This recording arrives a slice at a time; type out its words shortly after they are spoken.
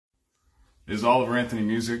is Oliver Anthony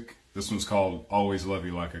music. This one's called Always Love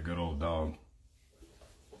You Like a Good Old Dog.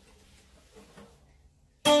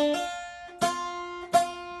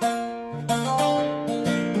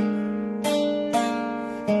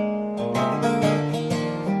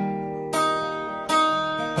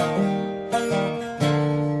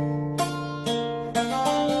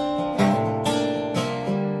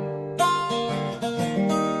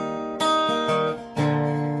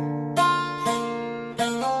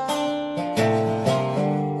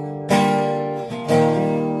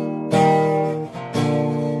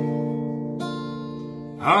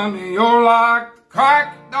 Honey, you're like the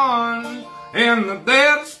crack of dawn in the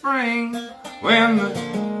dead of spring, when the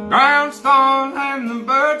ground's thawing and the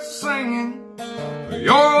birds are singing.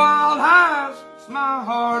 Your wild eyes makes my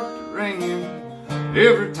heart to ringing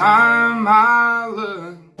every time I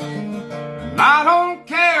look. And I don't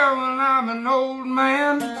care when I'm an old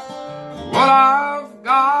man what I've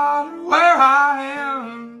got or where I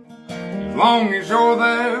am, as long as you're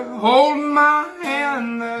there holding my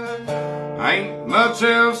hand. There ain't much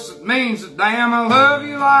else that means a damn. I love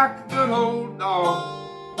you like a good old dog.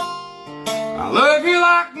 I love you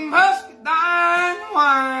like muscadine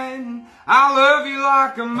wine. I love you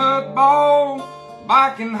like a mud ball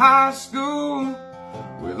back in high school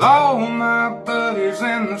with all my buddies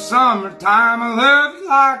in the summertime. I love you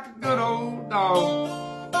like a good old dog.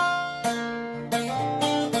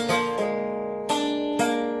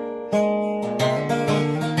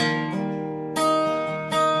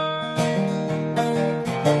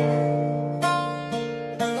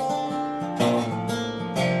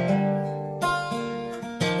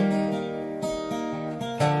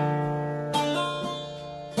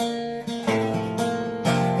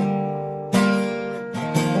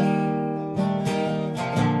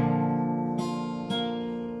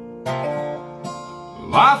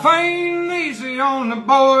 Life ain't easy on a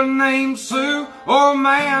boy named Sue, or a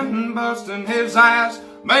man busting his ass,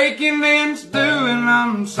 making ends do, and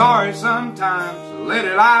I'm sorry sometimes to let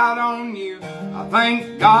it out on you. I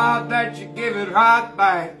thank God that you give it right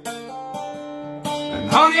back.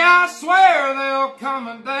 And honey, I swear there'll come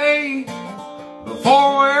a day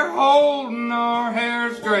before we're holding our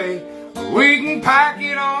hairs gray, we can pack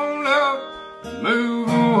it on up and move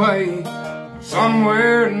away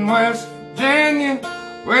somewhere in West Virginia,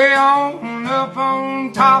 way on up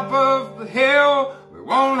on top of the hill. We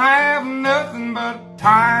won't have nothing but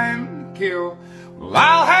time to kill. Well,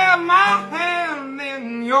 I'll have my hand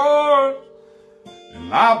in yours,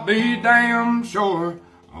 and I'll be damn sure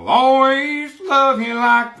I'll always love you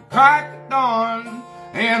like the crack of dawn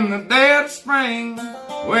in the dead of spring,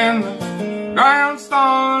 when the ground's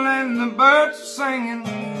thawing and the birds are singing.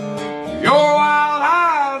 Your wild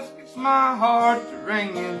eyes gets my heart to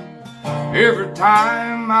ringing every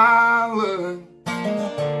time I look.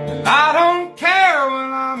 And I don't care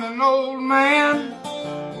when I'm an old man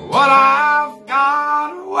what I've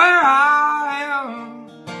got or where I am,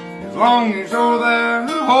 as long as you're there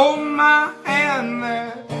holding my hand.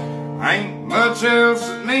 There ain't much else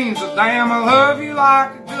that means a damn. I love you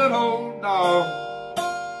like a good old dog.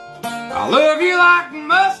 I love you like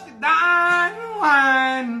muscadine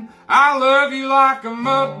wine. I love you like a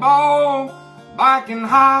mud ball back in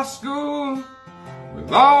high school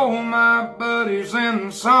with all my buddies in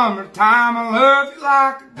the summertime. I love you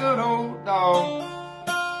like a good old dog.